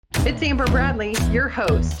It's Amber Bradley, your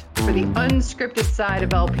host for the unscripted side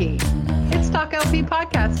of LP. It's Talk LP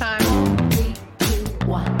podcast time. 3, 2,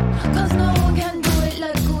 1. 'Cause no one can do it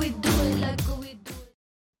like we do it, like we do it.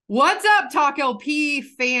 What's up, Talk LP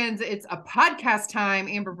fans? It's a podcast time.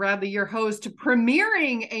 Amber Bradley, your host,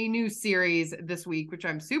 premiering a new series this week, which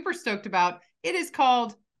I'm super stoked about. It is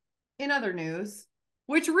called In Other News,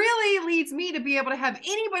 which really leads me to be able to have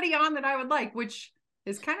anybody on that I would like, which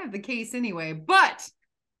is kind of the case anyway. But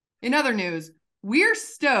in other news, we're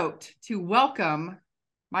stoked to welcome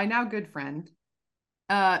my now good friend,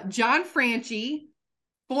 John Franchi,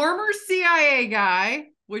 former CIA guy,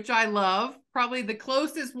 which I love, probably the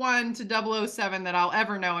closest one to 007 that I'll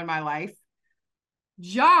ever know in my life.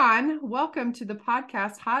 John, welcome to the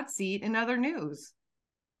podcast Hot Seat in Other News.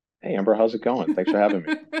 Hey, Amber, how's it going? Thanks for having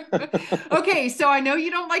me. Okay, so I know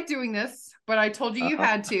you don't like doing this, but I told you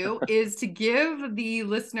had to, is to give the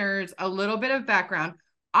listeners a little bit of background.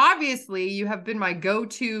 Obviously, you have been my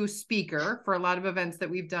go-to speaker for a lot of events that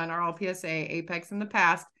we've done, RLPSA, Apex in the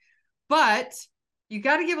past, but you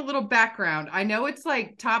got to give a little background. I know it's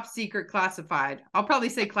like top secret classified. I'll probably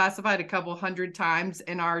say classified a couple hundred times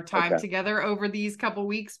in our time together over these couple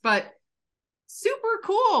weeks, but super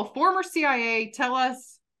cool. Former CIA, tell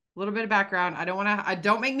us a little bit of background.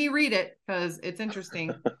 Don't make me read it because it's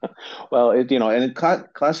interesting. Well,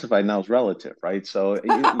 classified now is relative, right? So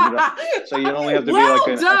you only have to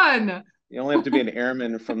you only have to be an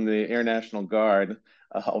airman from the Air National Guard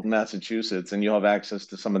of Massachusetts, and you'll have access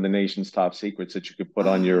to some of the nation's top secrets that you could put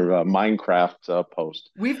on your Minecraft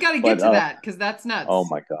post. We've got to get to that because that's nuts. Oh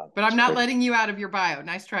my God! But I'm not letting you out of your bio.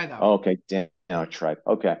 Nice try though. Okay, damn, I tried.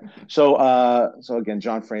 Okay, so again,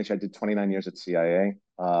 John Franchi, I did 29 years at CIA.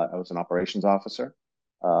 I was an operations officer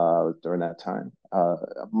during that time,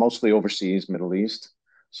 mostly overseas, Middle East,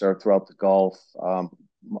 served throughout the Gulf.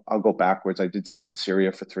 I'll go backwards. I did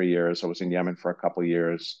Syria for 3 years. I was in Yemen for a couple of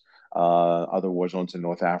years, other war zones in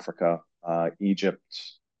North Africa, Egypt,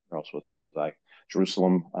 where else was I?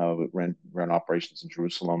 Jerusalem, ran operations in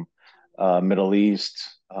Jerusalem, Middle East,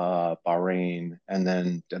 Bahrain, and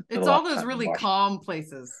then it's all those really calm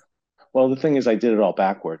places. Well, the thing is, I did it all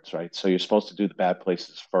backwards, right? So you're supposed to do the bad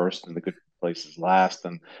places first and the good places last.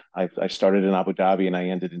 And I started in Abu Dhabi and I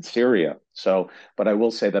ended in Syria. So, but I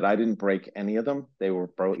will say that I didn't break any of them. They were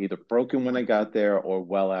either broken when I got there or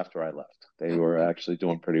well after I left. They were actually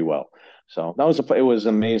doing pretty well. So it was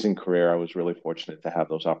an amazing career. I was really fortunate to have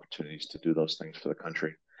those opportunities to do those things for the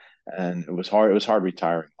country. And it was hard. It was hard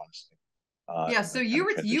retiring, honestly. So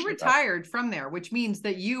you retired from there, which means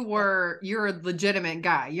that you're a legitimate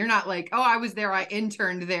guy. You're not like, oh, I was there, I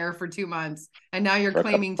interned there for 2 months, and now you're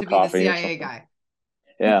claiming to be the CIA guy.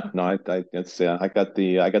 Yeah, no, I got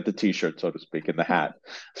the T-shirt, so to speak, and the hat.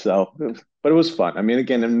 So, but it was fun. I mean,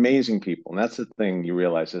 again, amazing people, and that's the thing you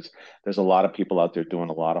realize is there's a lot of people out there doing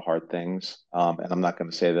a lot of hard things. And I'm not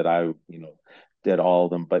going to say that I did all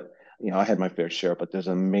of them, but I had my fair share, but there's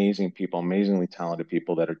amazing people, amazingly talented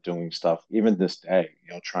people that are doing stuff even this day,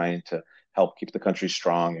 trying to help keep the country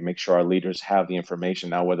strong and make sure our leaders have the information.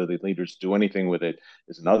 Now, whether the leaders do anything with it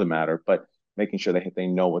is another matter, but making sure they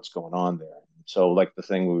know what's going on there. So like the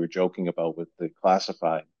thing we were joking about with the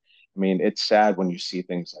classified, I mean, it's sad when you see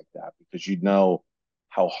things like that because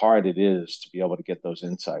how hard it is to be able to get those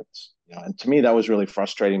insights. And to me, that was really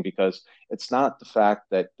frustrating because it's not the fact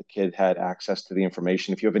that the kid had access to the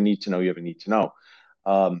information. If you have a need to know, you have a need to know.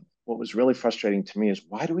 What was really frustrating to me is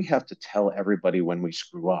why do we have to tell everybody when we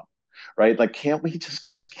screw up, right? Like, can't we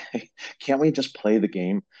just play the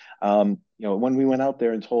game? When we went out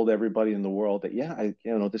there and told everybody in the world that,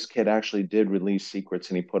 this kid actually did release secrets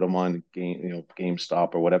and he put them on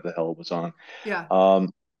GameStop or whatever the hell it was on. Yeah.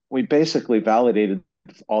 We basically validated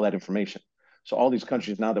all that information. So all these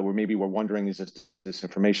countries now that we're wondering, is this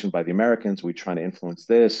information by the Americans? Are we trying to influence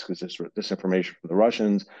this? Is this information from the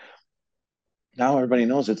Russians? Now everybody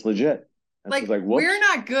knows it's legit. Like we're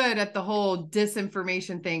not good at the whole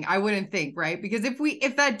disinformation thing, I wouldn't think, right? Because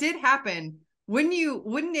if that did happen, wouldn't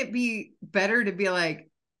it be better to be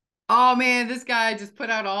like, oh man, this guy just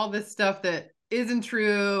put out all this stuff that isn't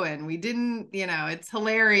true and we didn't, it's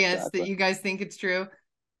hilarious that you guys think it's true.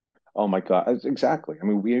 Oh my God, exactly. I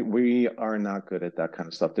mean, we are not good at that kind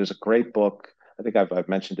of stuff. There's a great book. I think I've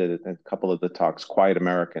mentioned it in a couple of the talks, Quiet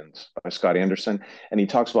Americans by Scott Anderson. And he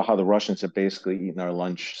talks about how the Russians have basically eaten our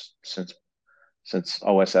lunch since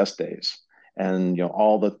OSS days. And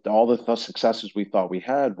all the successes we thought we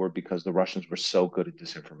had were because the Russians were so good at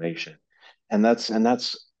disinformation. And that's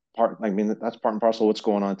part and parcel of what's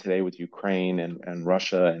going on today with Ukraine and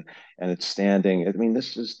Russia and its standing. I mean,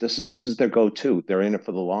 this is their go-to. They're in it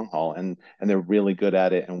for the long haul and they're really good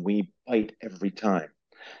at it. And we bite every time.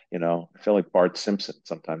 I feel like Bart Simpson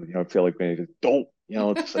sometimes. I feel like maybe don't,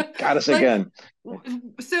 it's like got us Like, again.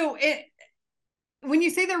 so when you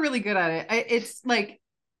say they're really good at it, it's like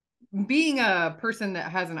being a person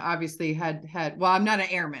that hasn't obviously had well, I'm not an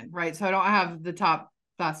airman, right? So I don't have the top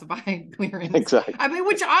classified clearance. Exactly. I mean,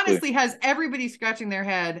 which honestly has everybody scratching their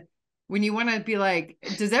head when you want to be like,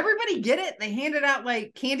 does everybody get it? They hand it out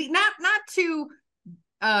like candy, not to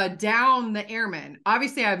down the airmen.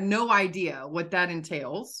 Obviously, I have no idea what that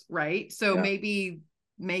entails, right? So Yeah. maybe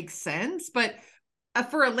makes sense, but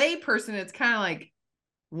for a lay person, it's kind of like,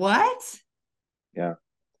 what? Yeah.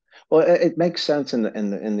 Well, it makes sense in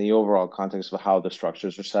the overall context of how the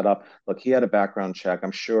structures are set up. Look, he had a background check.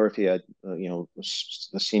 I'm sure if he had,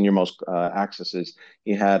 the senior most accesses,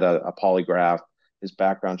 he had a polygraph. His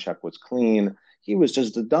background check was clean. He was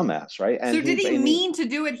just a dumbass, right? And So did he and mean to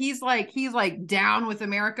do it? He's like down with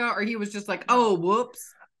America, or he was just like, oh, no,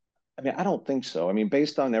 whoops. I mean, I don't think so. I mean,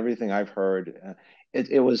 based on everything I've heard,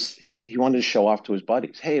 it was he wanted to show off to his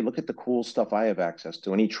buddies. Hey, look at the cool stuff I have access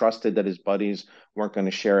to, and he trusted that his buddies weren't going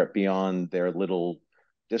to share it beyond their little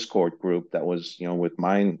Discord group that was, with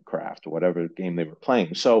Minecraft or whatever game they were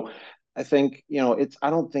playing. So, I think, it's. I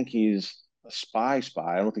don't think he's a spy.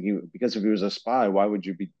 I don't think because if he was a spy, why would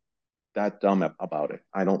you be that dumb about it?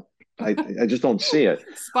 I don't. I just don't see it.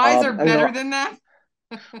 Spies are You better know, than that.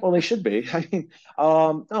 well, they should be. I mean,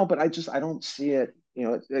 no, but I don't see it.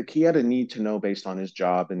 Like he had a need to know based on his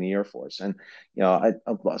job in the Air Force, and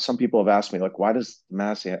some people have asked me like, why does the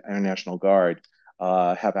Mass Air National Guard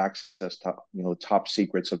have access to top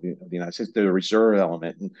secrets of the United States? They're a reserve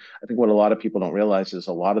element, and I think what a lot of people don't realize is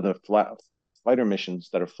a lot of the fighter missions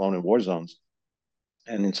that are flown in war zones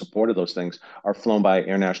and in support of those things are flown by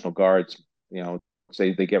Air National Guards.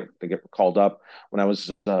 They get called up. When I was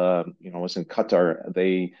was in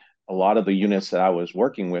Qatar, a lot of the units that I was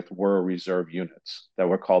working with were reserve units that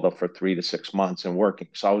were called up for 3 to 6 months and working.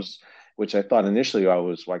 So which I thought initially I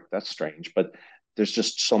was like, that's strange, but there's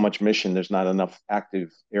just so much mission. There's not enough active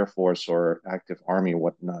Air Force or active Army or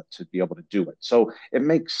whatnot to be able to do it. So it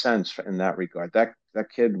makes sense in that regard. That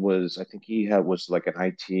kid was, I think was like an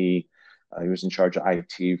IT. He was in charge of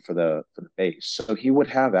IT for the base, so he would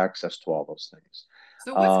have access to all those things.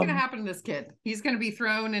 So what's going to Um, happen to this kid? He's going to be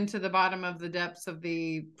thrown into the bottom of the depths of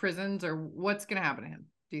the prisons, or what's going to happen to him?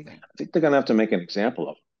 Do you think? I think they're going to have to make an example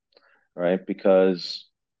of him, right? Because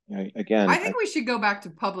I again, think we should go back to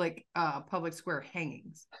public square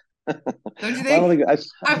hangings. Don't you well, I don't think? think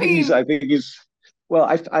I I think he's mean, I think he's well,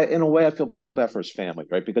 in a way I feel bad for his family,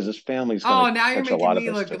 right? Because his family's going oh, to now you're catch a making lot of me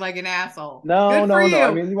this look too. like an asshole. No, Good for no, no. I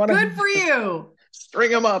you. mean, you want Good for to you.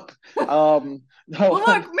 string him up. No, Well,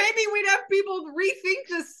 look, maybe we'd have people rethink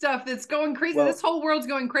this stuff that's going crazy. This well, whole world's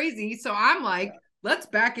going crazy. So I'm yeah, like, let's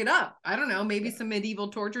back it up. I don't know, maybe yeah. some medieval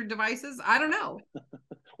torture devices. I don't know.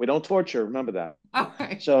 We don't torture. Remember that. All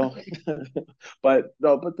right. So, but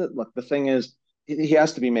no, but look, the thing is, he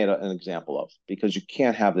has to be made an example of because you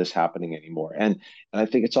can't have this happening anymore. And I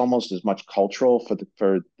think it's almost as much cultural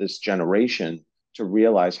for this generation to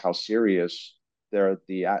realize how serious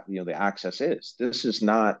the access is. This is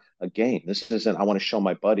not a game. This isn't. I want to show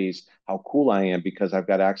my buddies how cool I am because I've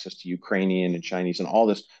got access to Ukrainian and Chinese and all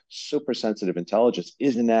this super sensitive intelligence.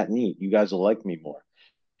 Isn't that neat? You guys will like me more.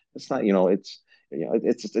 It's not,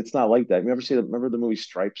 it's not like that. You ever remember the movie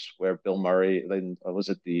Stripes where Bill Murray, then was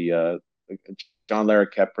it the John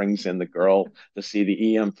Larroquette brings in the girl to see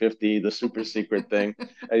the EM-50, the super secret thing,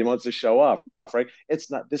 and he wants to show off, right?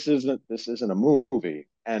 It's not. This isn't a movie,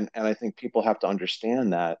 and I think people have to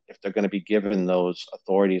understand that if they're going to be given those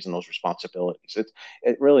authorities and those responsibilities,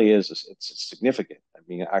 it really is. It's significant. I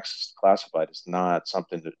mean, access to classified is not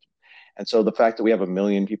something that, and so the fact that we have a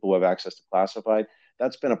million people who have access to classified,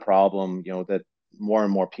 that's been a problem, that more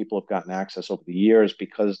and more people have gotten access over the years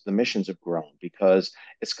because the missions have grown, because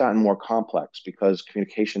it's gotten more complex, because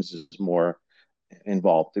communications is more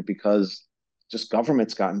involved, because just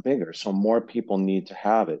government's gotten bigger. So more people need to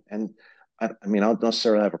have it. And I mean, I don't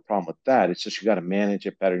necessarily have a problem with that. It's just you got to manage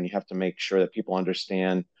it better and you have to make sure that people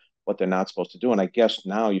understand what they're not supposed to do. And I guess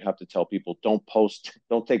now you have to tell people don't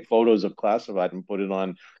take photos of classified and put it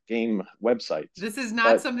on game websites. This is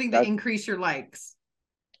not But something to that increase your likes.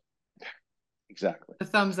 exactly. The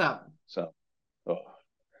thumbs up. So, oh,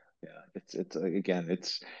 yeah, it's again,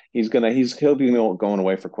 he'll be going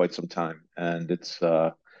away for quite some time, and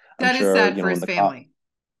I'm That is sure sad for in his the family.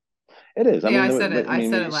 it is. I Yeah, mean, I said it. I I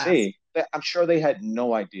mean, said when it you last. see, I'm sure they had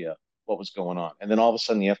no idea what was going on, and then all of a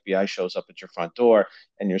sudden the FBI shows up at your front door,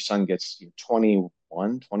 and your son gets your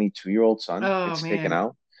 21, 22-year-old son Oh gets taken man.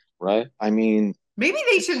 out, right? I mean, Maybe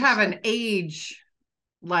they it's should have just an age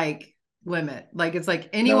like limit. Like it's like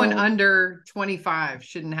anyone No, under 25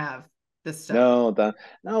 shouldn't have this stuff. no,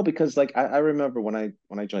 no, because like I remember when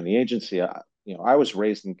I joined the agency, I was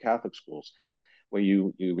raised in Catholic schools where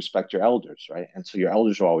you respect your elders, right? And so your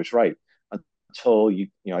elders are always right until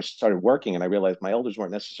I started working and I realized my elders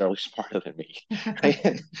weren't necessarily smarter than me, right?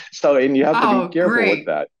 And you have to be Oh, careful with great.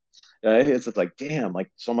 that. It's just like, damn,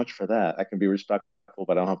 like so much for that. I can be respectful,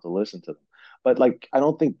 but I don't have to listen to them. But like, I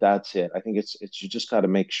don't think that's it. I think it's you just got to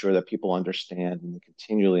make sure that people understand and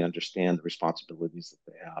continually understand the responsibilities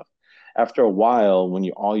that they have. After a while, when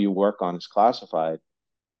all you work on is classified,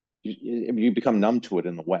 you become numb to it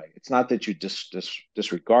in a way. It's not that you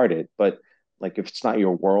disregard it, but like if it's not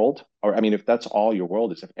your world, or I mean, if that's all your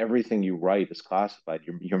world is, if everything you write is classified,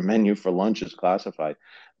 your menu for lunch is classified,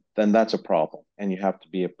 then that's a problem, and you have to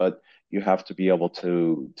be able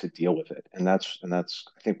to deal with it, and that's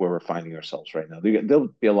I think where we're finding ourselves right now. There'll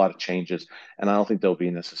be a lot of changes, and I don't think they'll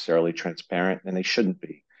be necessarily transparent, and they shouldn't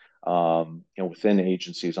be. Within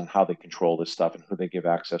agencies on how they control this stuff and who they give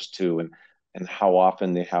access to, and how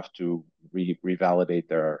often they have to revalidate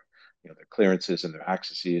their clearances and their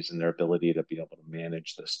accesses and their ability to be able to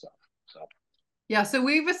manage this stuff. So. Yeah, so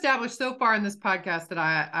we've established so far in this podcast that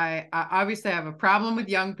I obviously have a problem with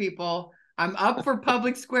young people. I'm up for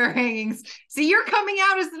public square hangings. See, you're coming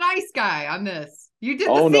out as the nice guy on this. You did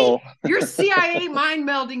the Oh see, no. you're CIA mind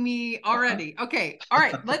melding me already. Okay, all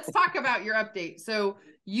right, let's talk about your update. So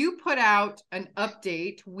you put out an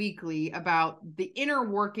update weekly about the inner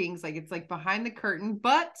workings, like it's like behind the curtain,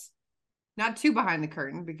 but not too behind the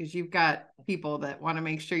curtain because you've got people that want to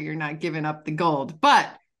make sure you're not giving up the gold. But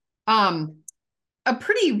um a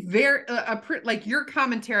pretty very like your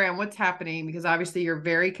commentary on what's happening, because obviously you're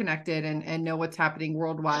very connected and know what's happening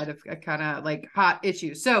worldwide of kind of like hot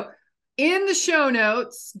issues. So in the show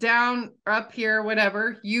notes down or up here,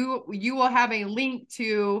 whatever, you will have a link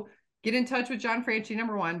to get in touch with John Franchi,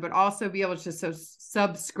 number one, but also be able to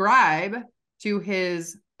subscribe to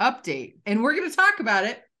his update. And we're going to talk about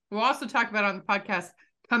it. We'll also talk about it on the podcast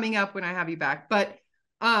coming up when I have you back. But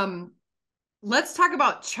let's talk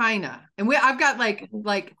about China. And I've got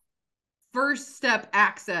like first step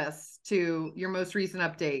access to your most recent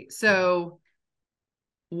update. So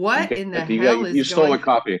what in the hell You is stole a going?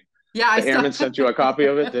 copy. Yeah, I The airman still sent you a copy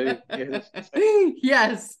of it.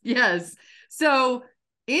 Yes, yes. So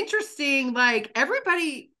interesting, like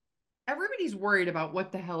everybody's worried about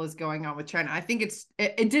what the hell is going on with China. I think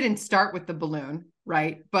it didn't start with the balloon,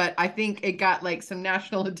 right? But I think it got like some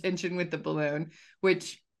national attention with the balloon,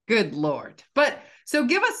 which good Lord. But so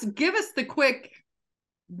give us the quick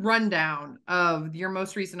rundown of your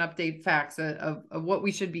most recent update facts of what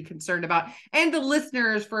we should be concerned about, and the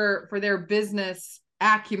listeners for their business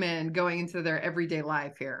acumen going into their everyday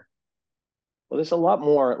life here. Well, there's a lot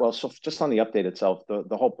more. Well, so just on the update itself,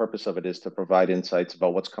 the whole purpose of it is to provide insights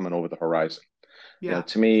about what's coming over the horizon. Yeah.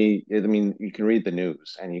 To me, I mean, you can read the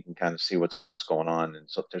news and you can kind of see what's going on. And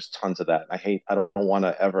so there's tons of that. I don't want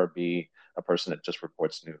to ever be a person that just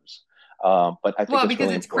reports news. But I think Well, it's because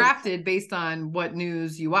really it's important. crafted based on what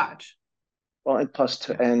news you watch. Well, and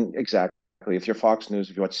Yeah. and exactly, if you're Fox News,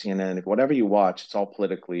 if you watch CNN, if whatever you watch, it's all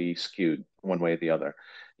politically skewed one way or the other.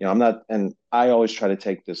 I'm not, and I always try to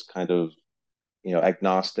take this kind of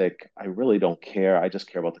agnostic. I really don't care. I just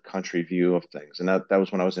care about the country view of things. And that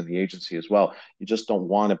was when I was in the agency as well. You just don't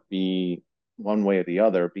want to be one way or the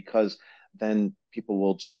other, because then people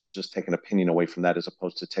will just take an opinion away from that as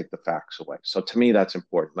opposed to take the facts away. So to me, that's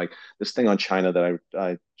important. Like this thing on China that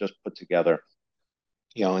I just put together,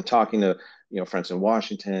 and talking to, friends in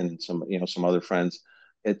Washington and some other friends,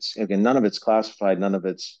 it's again, none of it's classified, none of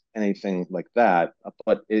it's anything like that.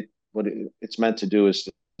 But it's meant to do is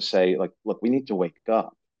to say, like, look, we need to wake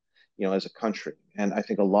up, as a country. And I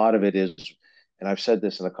think a lot of it is, and I've said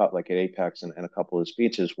this in a couple, like at Apex and a couple of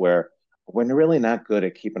speeches, where we're really not good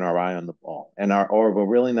at keeping our eye on the ball, or we're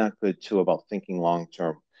really not good too about thinking long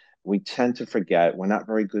term. We tend to forget we're not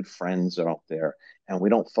very good friends out there, and we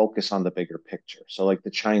don't focus on the bigger picture. So, like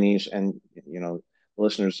the Chinese, and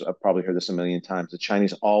listeners have probably heard this a million times. The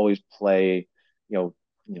Chinese always play,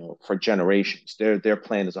 for generations. Their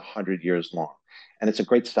plan is 100 years long, and it's a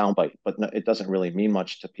great soundbite, but no, it doesn't really mean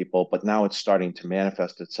much to people. But now it's starting to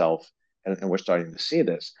manifest itself, and we're starting to see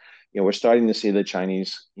this. We're starting to see the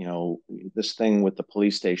Chinese, this thing with the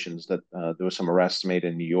police stations that there was some arrests made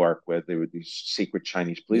in New York where there were these secret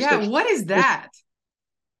Chinese police Yeah. stations. What is There's, that?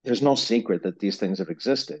 there's no secret that these things have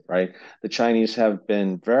existed, right? The Chinese have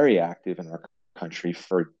been very active in our country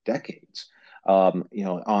for decades, on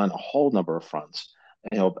a whole number of fronts,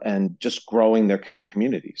 and just growing their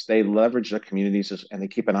communities. They leverage their communities and they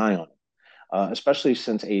keep an eye on it, especially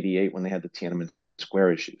since '88 when they had the Tiananmen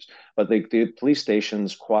square issues. But the police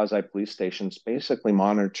stations, quasi police stations, basically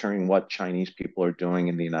monitoring what Chinese people are doing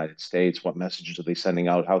in the United States, what messages are they sending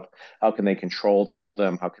out, how can they control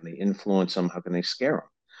them, how can they influence them, how can they scare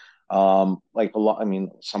them. Like a lot, I mean,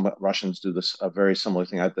 some Russians do this a very similar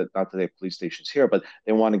thing. Not that they have police stations here, but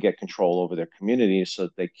they want to get control over their communities so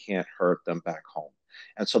that they can't hurt them back home.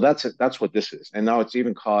 And so that's what this is. And now it's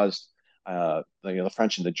even caused the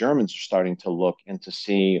French and the Germans are starting to look and to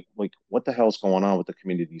see like what the hell's going on with the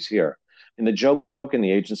communities here. And the joke in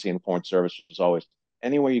the agency and foreign service was always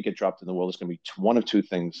anywhere you get dropped in the world is going to be one of two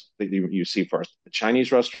things that you see first: the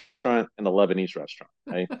Chinese restaurant and the Lebanese restaurant.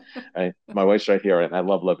 Right? My wife's right here, and I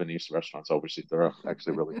love Lebanese restaurants overseas. They're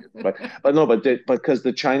actually really good. But because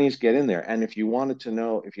the Chinese get in there, and if you wanted to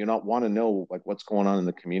know, if you not want to know like what's going on in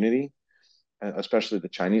the community, especially the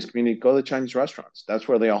Chinese community, go to the Chinese restaurants. That's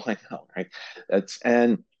where they all hang out, right?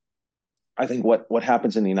 And I think what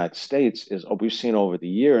happens in the United States is we've seen over the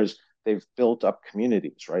years they've built up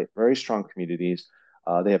communities, right? Very strong communities.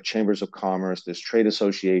 They have chambers of commerce. There's trade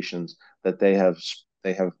associations that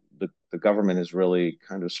the government has really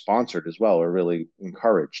kind of sponsored as well, or really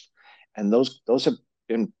encouraged, and those have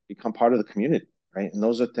become part of the community, right? And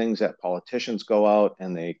those are things that politicians go out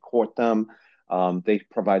and they court them. They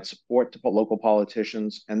provide support to local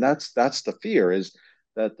politicians, and that's the fear is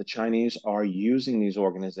that the Chinese are using these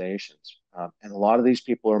organizations, and a lot of these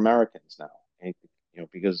people are Americans now, right?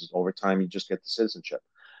 Because over time you just get the citizenship.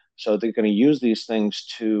 So they're going to use these things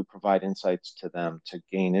to provide insights to them, to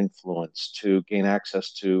gain influence, to gain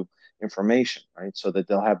access to information, right? So that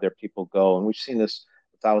they'll have their people go, and we've seen this.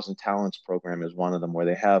 The Thousand Talents program is one of them, where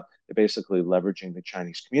they're basically leveraging the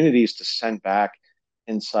Chinese communities to send back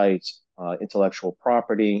insights, intellectual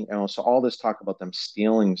property, and also all this talk about them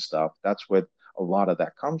stealing stuff. That's where a lot of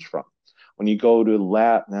that comes from. When you go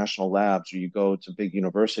to national labs, or you go to big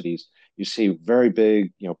universities, you see very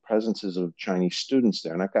big, presences of Chinese students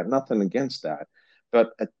there. And I've got nothing against that.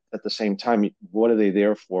 But at the same time, what are they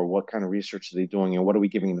there for? What kind of research are they doing? And what are we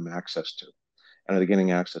giving them access to? And are they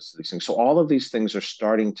getting access to these things? So all of these things are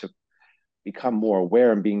starting to become more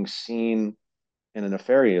aware and being seen in a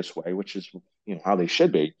nefarious way, which is, how they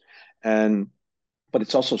should be. But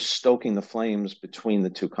it's also stoking the flames between the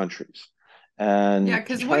two countries. Yeah, And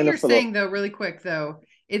because what you're saying, though, really quick, though,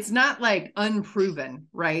 it's not like unproven,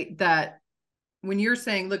 right? That when you're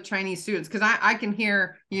saying, look, Chinese students, because I can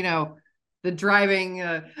hear, the driving,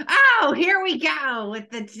 oh, here we go with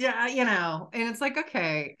the, and it's like,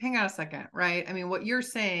 okay, hang on a second, right? I mean, what you're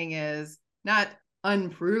saying is not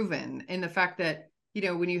unproven in the fact that,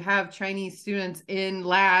 when you have Chinese students in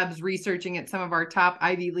labs researching at some of our top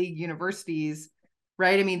Ivy League universities,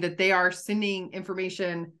 right? I mean, that they are sending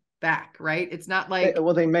information back, right? It's not like,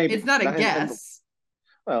 they may be. It's not a guess.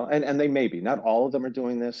 And they may be. Not all of them are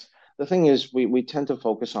doing this. The thing is, we tend to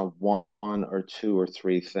focus on one or two or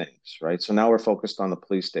three things, right? So now we're focused on the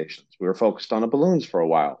police stations. We were focused on the balloons for a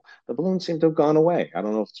while. The balloons seem to have gone away. I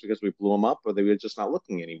don't know if it's because we blew them up or they were just not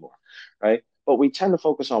looking anymore, right? But we tend to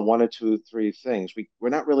focus on one or two, three things. We're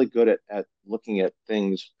not really good at looking at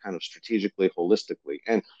things kind of strategically, holistically.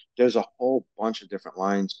 And there's a whole bunch of different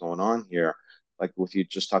lines going on here. Like if you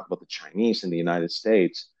just talk about the Chinese in the United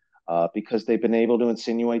States, because they've been able to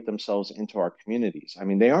insinuate themselves into our communities. I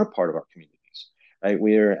mean, they are part of our communities, right?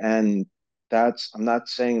 I'm not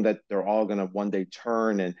saying that they're all going to one day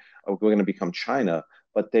turn and we're going to become China,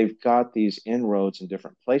 but they've got these inroads in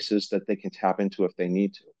different places that they can tap into if they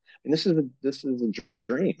need to. And this is a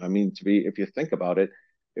dream. I mean, if you think about it,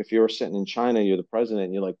 if you're sitting in China, you're the president,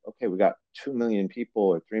 and you're like, okay, we got 2 million people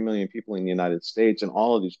or 3 million people in the United States in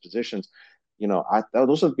all of these positions.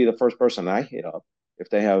 Those would be the first person I hit up if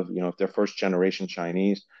they have, if they're first generation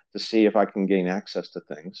Chinese, to see if I can gain access to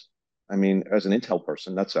things. I mean, as an intel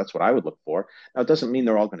person, that's what I would look for. Now, it doesn't mean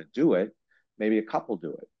they're all going to do it. Maybe a couple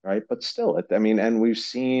do it, right? But still, and we've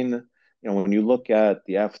seen, when you look at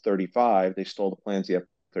the F-35, they stole the plans. The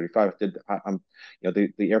F-35 did.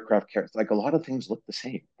 The aircraft carriers, like a lot of things look the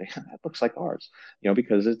same. It looks like ours,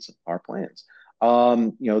 because it's our plans.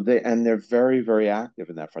 They're very, very active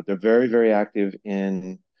in that front. They're very, very active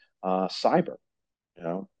in cyber. You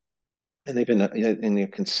know, and they're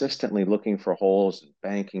consistently looking for holes in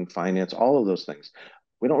banking, finance, all of those things.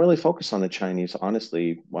 We don't really focus on the Chinese,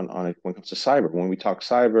 honestly, when it comes to cyber. When we talk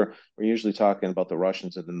cyber, we're usually talking about the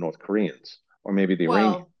Russians and the North Koreans, or maybe the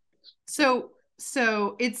Iranians.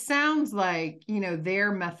 So it sounds like,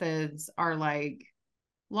 their methods are like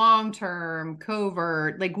long-term,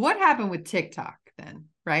 covert. Like what happened with TikTok then,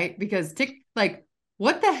 right? Because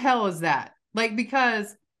what the hell is that? Like,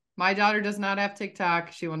 because my daughter does not have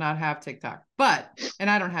TikTok. She will not have TikTok, and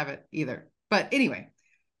I don't have it either. But anyway,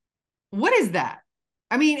 what is that?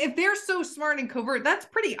 I mean, if they're so smart and covert, that's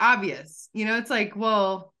pretty obvious. It's like,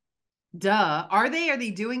 well, duh. Are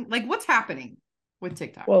they doing like what's happening with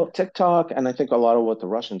TikTok? Well, TikTok, and I think a lot of what the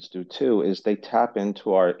Russians do too, is they tap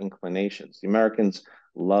into our inclinations. The Americans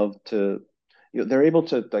love to, they're able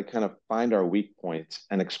to like kind of find our weak points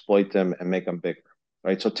and exploit them and make them bigger,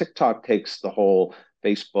 right? So TikTok takes the whole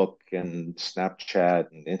Facebook and Snapchat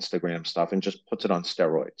and Instagram stuff and just puts it on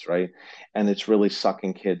steroids, right? And it's really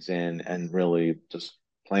sucking kids in and really just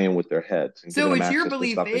playing with their heads and giving So them it's your access to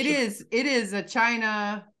belief stuff they shouldn't. it is a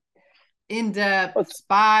China in-depth Well,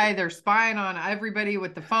 spy. They're spying on everybody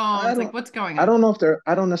with the I phones. Like don't what's going I on? don't know if they're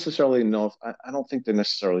I don't necessarily know if I don't think they're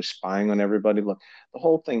necessarily spying on everybody. Look, the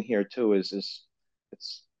whole thing here too is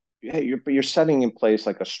it's hey, you're setting in place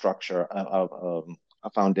like a structure, a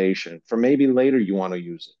foundation for maybe later you want to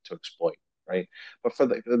use it to exploit, right? But for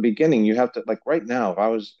the beginning, you have to like right now, if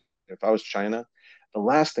I was China, the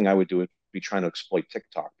last thing I would do would be trying to exploit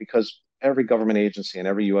TikTok because every government agency and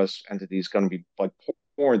every US entity is going to be like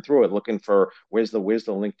pouring through it looking for where's the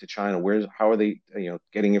link to China, where's how are they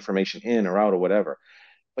getting information in or out or whatever.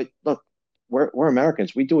 But look, we're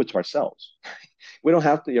Americans. We do it to ourselves. We don't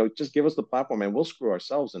have to, just give us the platform and we'll screw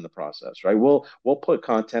ourselves in the process, right? We'll put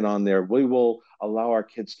content on there. We will allow our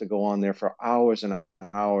kids to go on there for hours and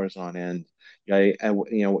hours on end, right? And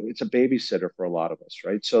it's a babysitter for a lot of us,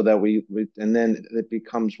 right? So that we and then it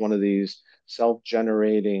becomes one of these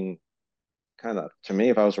self-generating kind of to me,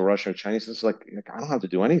 if I was a Russian or Chinese, it's like I don't have to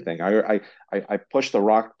do anything. I push the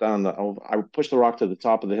rock I push the rock to the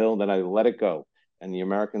top of the hill, and then I let it go. And the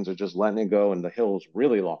Americans are just letting it go, and the hill is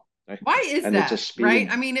really long, right? Why is And it's that? just Right? speeding.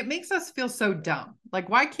 I mean, it makes us feel so dumb. Like,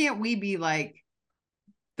 why can't we be like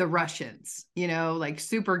the Russians, like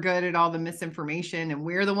super good at all the misinformation and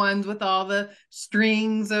we're the ones with all the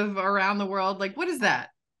strings of around the world? Like, what is that?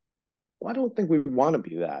 Well, I don't think we want to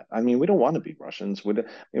be that. I mean, we don't want to be Russians.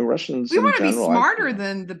 Russians We in want to be general. smarter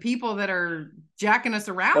than the people that are jacking us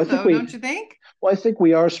Well, around, I think though, we, don't you think? well, I think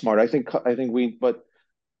we are smart. I think we, but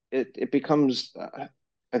it becomes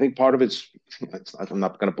I think part of I'm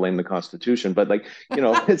not going to blame the Constitution, but like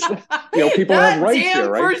it's people have That rights here,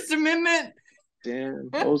 damn right? First Amendment. Damn,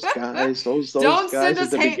 those guys, those Don't send guys at us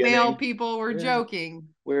the hate mail, beginning. people. We're Yeah, joking.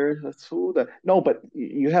 where that's who the no, but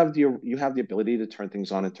you have the ability to turn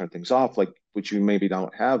things on and turn things off, like which you maybe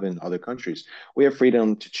don't have in other countries. We have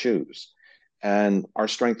freedom to choose, and our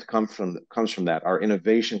strength comes from that. Our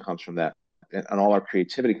innovation comes from that, and all our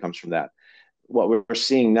creativity comes from that. What we're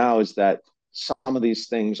seeing now is that some of these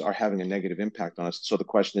things are having a negative impact on us. So the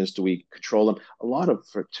question is, do we control them? A lot of,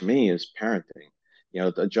 to me, is parenting.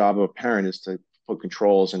 The job of a parent is to put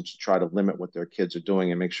controls and to try to limit what their kids are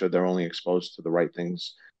doing and make sure they're only exposed to the right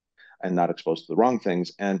things and not exposed to the wrong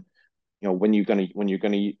things. And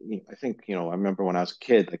I think I remember when I was a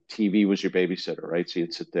kid, like TV was your babysitter, right? So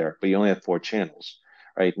you'd sit there, but you only had four channels.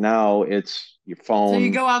 Right now, it's your So you phone. go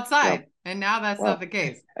You know, outside, and now that's not well, the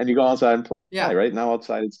case. and you go outside and play. Yeah. Right now,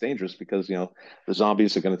 outside it's dangerous because the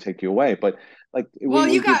zombies are going to take you away. But like Well,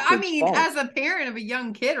 we give I kids mean, as phones. a parent of a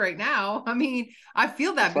young kid right now, I mean, I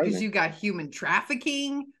feel It's that because frightening. you got human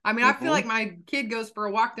trafficking. I mean, I feel Hmm. like my kid goes for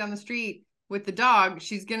a walk down the street with the dog.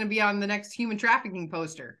 She's going to be on the next human trafficking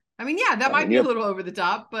poster. I mean, yeah, that I might mean, be you a have little over the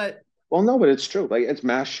top, but well, no, but it's true. Like it's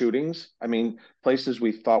mass shootings. I mean, places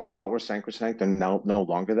we thought were sacrosanct are now no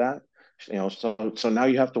longer that. So now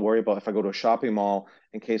you have to worry about if I go to a shopping mall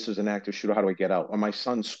in case there's an active shooter, how do I get out? Or my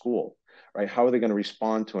son's school, right? How are they going to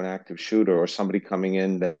respond to an active shooter or somebody coming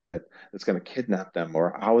in that's going to kidnap them?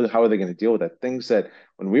 Or how are they going to deal with that? Things that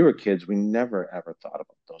when we were kids, we never ever thought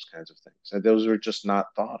about those kinds of things. And those were just not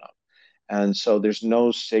thought of. And so there's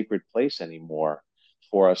no sacred place anymore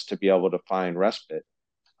for us to be able to find respite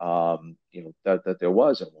that there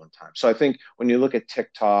was at one time. So I think when you look at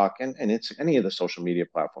TikTok and it's any of the social media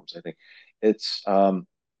platforms, I think it's I'm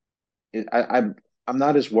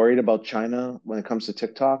not as worried about China when it comes to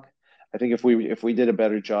TikTok. I think if we did a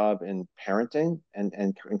better job in parenting and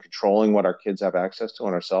controlling what our kids have access to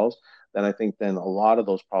and ourselves, then I think then a lot of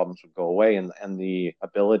those problems would go away and the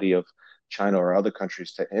ability of China or other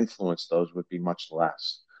countries to influence those would be much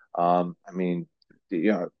less. I mean,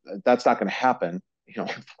 you know, that's not going to happen,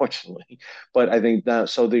 unfortunately. But I think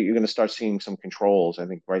that you're going to start seeing some controls. I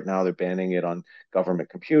think right now they're banning it on government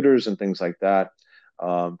computers and things like that.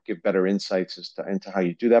 Give better insights into how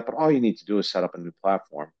you do that. But all you need to do is set up a new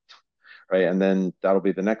platform, right? And then that'll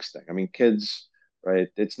be the next thing. I mean, kids, right?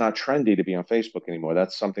 It's not trendy to be on Facebook anymore.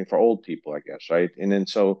 That's something for old people, I guess, right? And then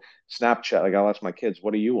so Snapchat, like I'll ask my kids,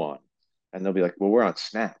 what are you on? And they'll be like, well, we're on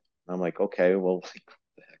Snap. And I'm like, okay, well, like, what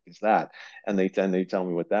the heck is that? And they tell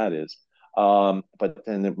me what that is. But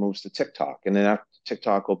then it moves to TikTok, and then after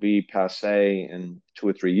TikTok will be passe in 2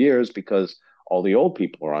 or 3 years because all the old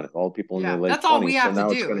people are on it, all the people in their Yeah, late that's all we 20s. So have to now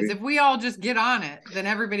it's do going to is be, if we all just get on it, then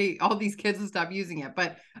everybody, all these kids will stop using it.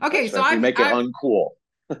 But okay, that's so right. We make it uncool.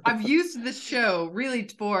 I've used this show really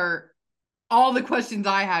for all the questions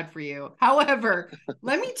I had for you. However,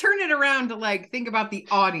 let me turn it around to like think about the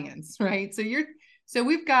audience, right? So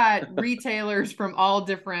we've got retailers from all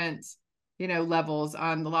different, levels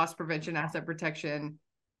on the loss prevention, asset protection,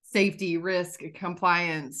 safety, risk,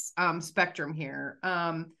 compliance spectrum here.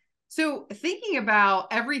 So thinking about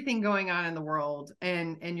everything going on in the world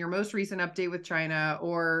and your most recent update with China,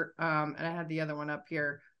 or and I had the other one up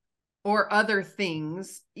here, or other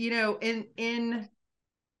things,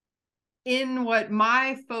 in what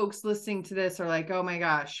my folks listening to this are like, oh my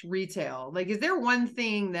gosh, retail. Like, is there one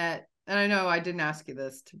thing that, and I know I didn't ask you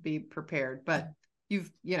this to be prepared, but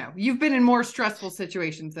you've been in more stressful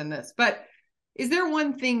situations than this, but is there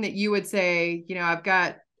one thing that you would say, I've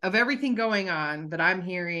got of everything going on that I'm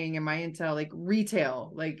hearing in my intel, like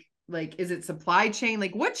retail, like, is it supply chain?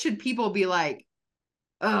 Like, what should people be like?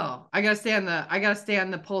 Oh, I gotta stay on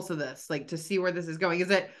the pulse of this, like to see where this is going.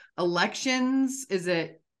 Is it elections? Is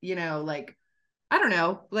it, like, I don't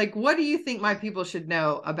know, like, what do you think my people should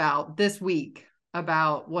know about this week,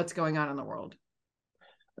 about what's going on in the world?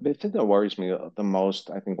 I mean, the thing that worries me the most,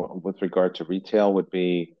 I think, with regard to retail would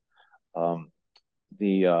be um,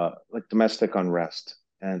 the like domestic unrest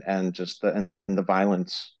and just the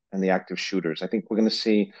violence and the active shooters. I think we've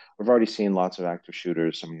already seen lots of active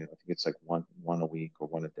shooters. I mean, I think it's like one a week or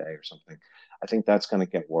one a day or something. I think that's going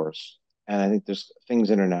to get worse, and I think there's things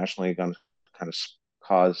internationally going to kind of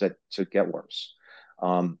cause it to get worse.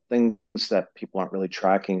 Things that people aren't really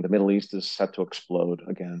tracking. The Middle East is set to explode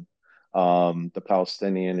again. The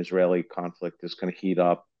Palestinian-Israeli conflict is going to heat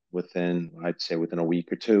up I'd say, within a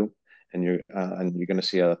week or two, and you're going to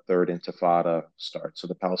see a third intifada start. So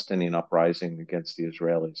the Palestinian uprising against the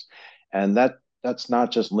Israelis, and that's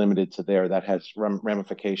not just limited to there. That has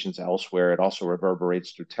ramifications elsewhere. It also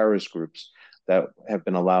reverberates through terrorist groups that have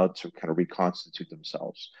been allowed to kind of reconstitute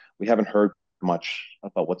themselves. We haven't heard much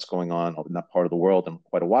about what's going on in that part of the world in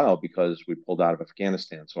quite a while because we pulled out of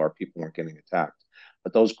Afghanistan, so our people weren't getting attacked.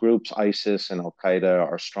 But those groups, ISIS and Al Qaeda,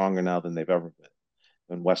 are stronger now than they've ever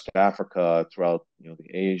been in West Africa, throughout the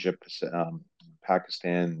Asia,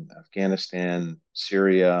 Pakistan, Afghanistan,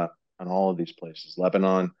 Syria, and all of these places,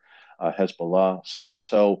 Lebanon, Hezbollah.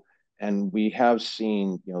 So, and we have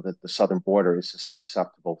seen that the southern border is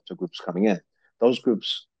susceptible to groups coming in. Those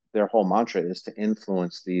groups, their whole mantra is to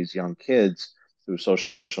influence these young kids through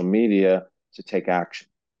social media to take action.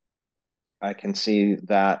 I can see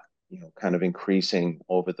that kind of increasing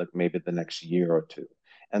over maybe the next year or two,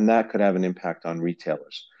 and that could have an impact on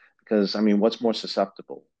retailers because I mean, what's more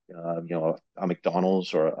susceptible? A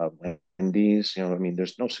McDonald's or a Wendy's. I mean,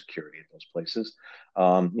 there's no security at those places.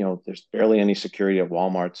 There's barely any security at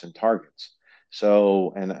Walmart's and Targets.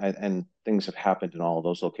 So, and things have happened in all of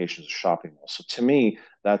those locations of shopping malls. So to me,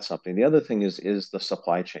 that's something. The other thing is the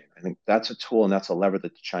supply chain. I think that's a tool and that's a lever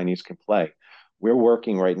that the Chinese can play. We're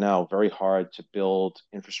working right now very hard to build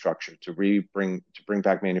infrastructure to bring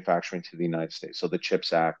back manufacturing to the United States. So the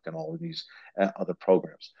CHIPS Act and all of these other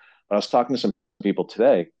programs. But I was talking to some people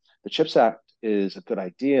today. The CHIPS Act is a good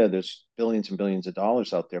idea. There's billions and billions of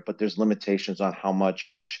dollars out there, but there's limitations on how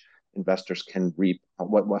much investors can reap,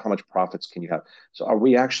 how much profits can you have. So are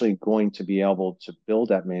we actually going to be able to build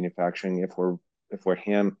that manufacturing if we're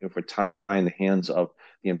tying the hands of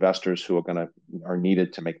the investors who are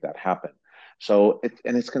needed to make that happen? So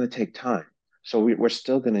it's going to take time. So we're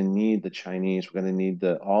still going to need the Chinese. We're going to need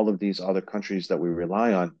all of these other countries that we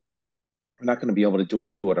rely on. We're not going to be able to do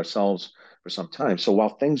it ourselves for some time. So while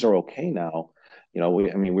things are okay now, I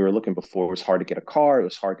mean, we were looking before. It was hard to get a car. It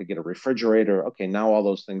was hard to get a refrigerator. Okay, now all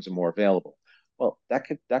those things are more available. Well, that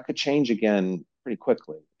could change again pretty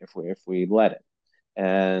quickly if we let it,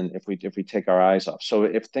 and if we take our eyes off. So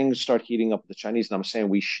if things start heating up with the Chinese, and I'm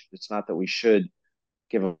saying it's not that we should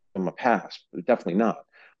give them a pass, but definitely not.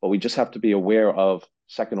 But we just have to be aware of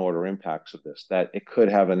second order impacts of this, that it could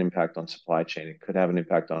have an impact on supply chain. It could have an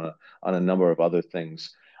impact on a number of other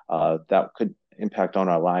things that could impact on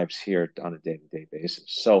our lives here on a day-to-day basis.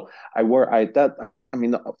 So I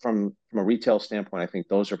mean, from a retail standpoint, I think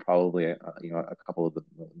those are probably a couple of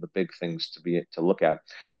the big things to look at.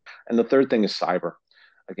 And the third thing is cyber.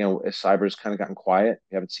 Again, cyber has kind of gotten quiet.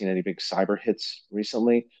 We haven't seen any big cyber hits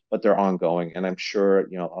recently, but they're ongoing. And I'm sure,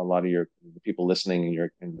 a lot of the people listening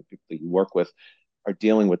and the people that you work with are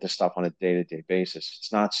dealing with this stuff on a day-to-day basis.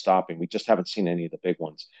 It's not stopping. We just haven't seen any of the big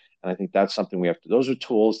ones. And I think that's something those are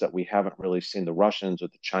tools that we haven't really seen the Russians or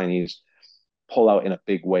the Chinese pull out in a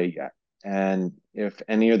big way yet. And if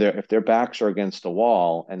their backs are against the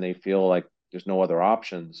wall and they feel like there's no other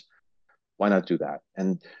options, why not do that?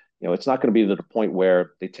 And it's not going to be to the point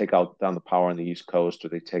where they take out down the power on the East Coast or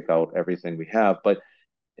they take out everything we have, but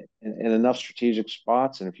in enough strategic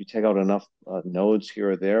spots, and if you take out enough nodes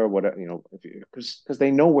here or there, whatever, because they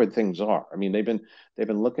know where things are. I mean, they've been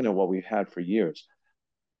looking at what we've had for years.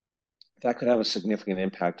 That could have a significant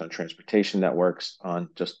impact on transportation networks, on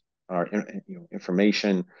just our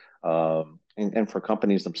information, and for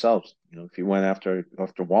companies themselves. If you went after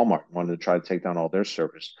Walmart, wanted to try to take down all their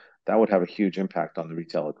servers, that would have a huge impact on the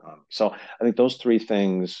retail economy. So I think those three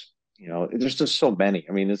things, there's just so many.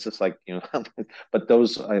 I mean, it's just like, but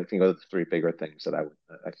those I think are the three bigger things that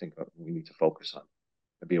I think we need to focus on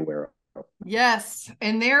and be aware of. Yes,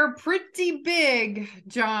 and they're pretty big,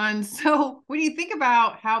 John. So when you think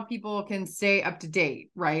about how people can stay up to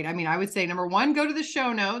date, right? I mean, I would say number one, go to the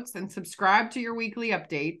show notes and subscribe to your weekly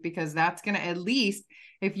update, because that's going to, at least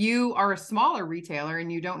if you are a smaller retailer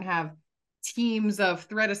and you don't have teams of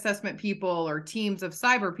threat assessment people or teams of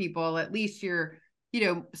cyber people, at least you're,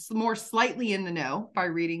 more slightly in the know by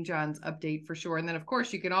reading John's update for sure. And then of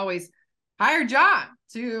course you can always hire John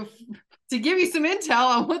to give you some intel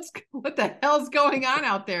on what the hell's going on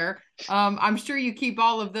out there. I'm sure you keep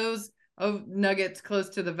all of those nuggets close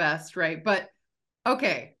to the vest, right? But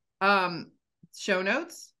okay, show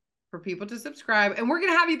notes for people to subscribe, and we're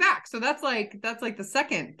gonna have you back. So that's like the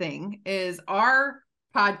second thing is our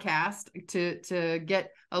podcast to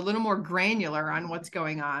get a little more granular on what's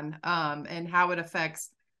going on, and how it affects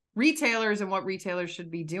retailers and what retailers should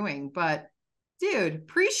be doing. But dude,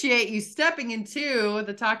 appreciate you stepping into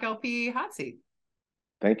the Talk LP hot seat.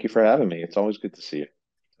 Thank you for having me. It's always good to see you.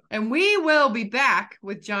 And we will be back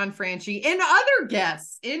with John Franchi and other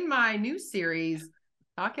guests in my new series,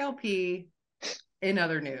 Talk LP in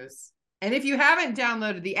Other News. And if you haven't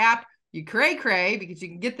downloaded the app, you cray, because you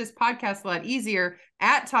can get this podcast a lot easier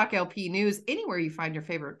at Talk LP News, anywhere you find your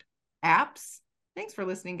favorite apps. Thanks for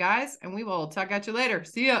listening, guys, and we will talk at you later.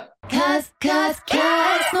 See ya. Cause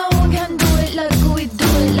no one can do it like we do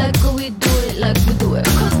it, like we do it, like we do it.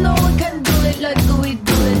 Cause no one can do it like we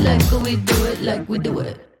do it, like we do it, like we do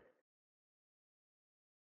it.